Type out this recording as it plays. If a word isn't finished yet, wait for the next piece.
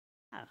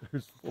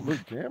There's 4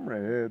 camera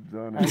heads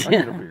on it. I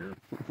get up here.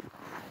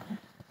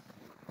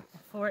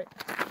 For it.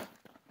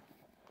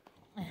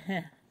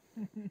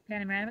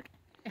 Panoramic.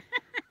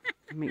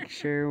 Make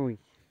sure we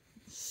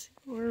see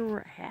where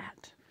we're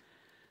at.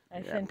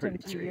 I sent them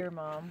to your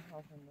mom.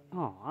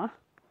 Aw.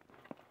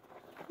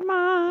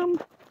 Mom!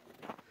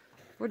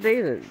 What day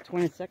is it?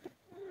 22nd?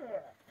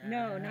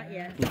 No, not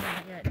yet.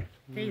 Not yet.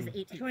 Today's the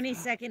 18th.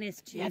 22nd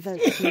is Tuesday. Yeah,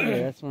 that's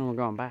Tuesday. That's when we're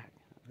going back.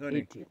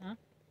 18th. Huh?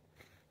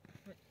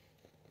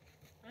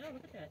 Oh,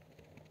 look at that.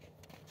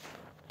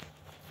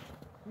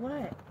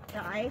 What?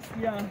 The ice?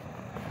 Yeah.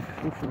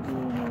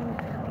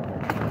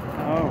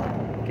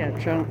 Oh,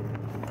 catch on.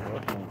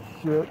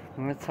 Shit.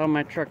 That's how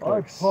my truck I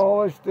looks.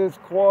 polished this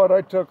quad.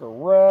 I took a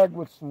rag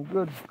with some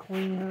good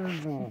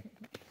cleaners and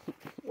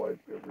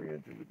wiped every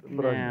inch of it.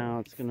 But Now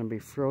it's going to be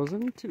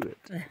frozen to it.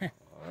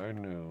 I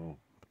know.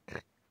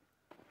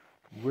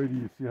 Wait till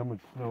you see how much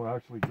snow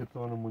actually gets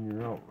on them when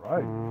you're out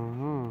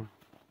riding.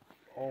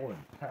 All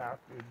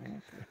impacted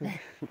and shit.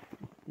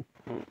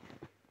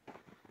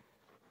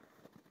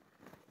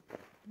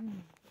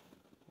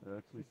 I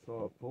actually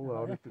saw a pull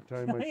out at the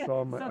time I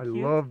saw my. I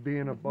love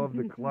being above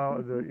the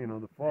cloud,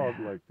 the fog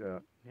like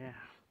that. Yeah.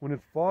 When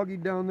it's foggy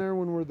down there,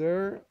 when we're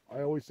there,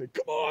 I always say,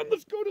 "Come on,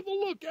 let's go to the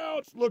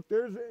lookouts. Look,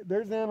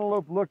 there's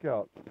Antelope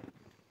Lookout.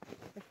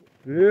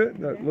 Yeah,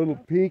 that little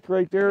peak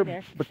right there.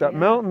 But that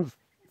mountain's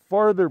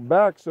farther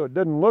back, so it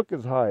doesn't look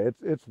as high.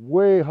 It's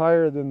way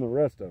higher than the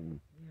rest of them.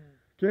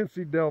 Can't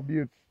see Del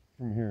Butte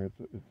from here.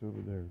 It's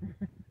over there."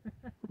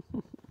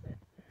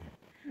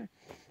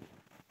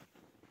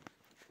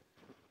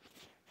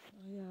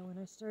 Oh yeah, when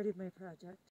I started my project.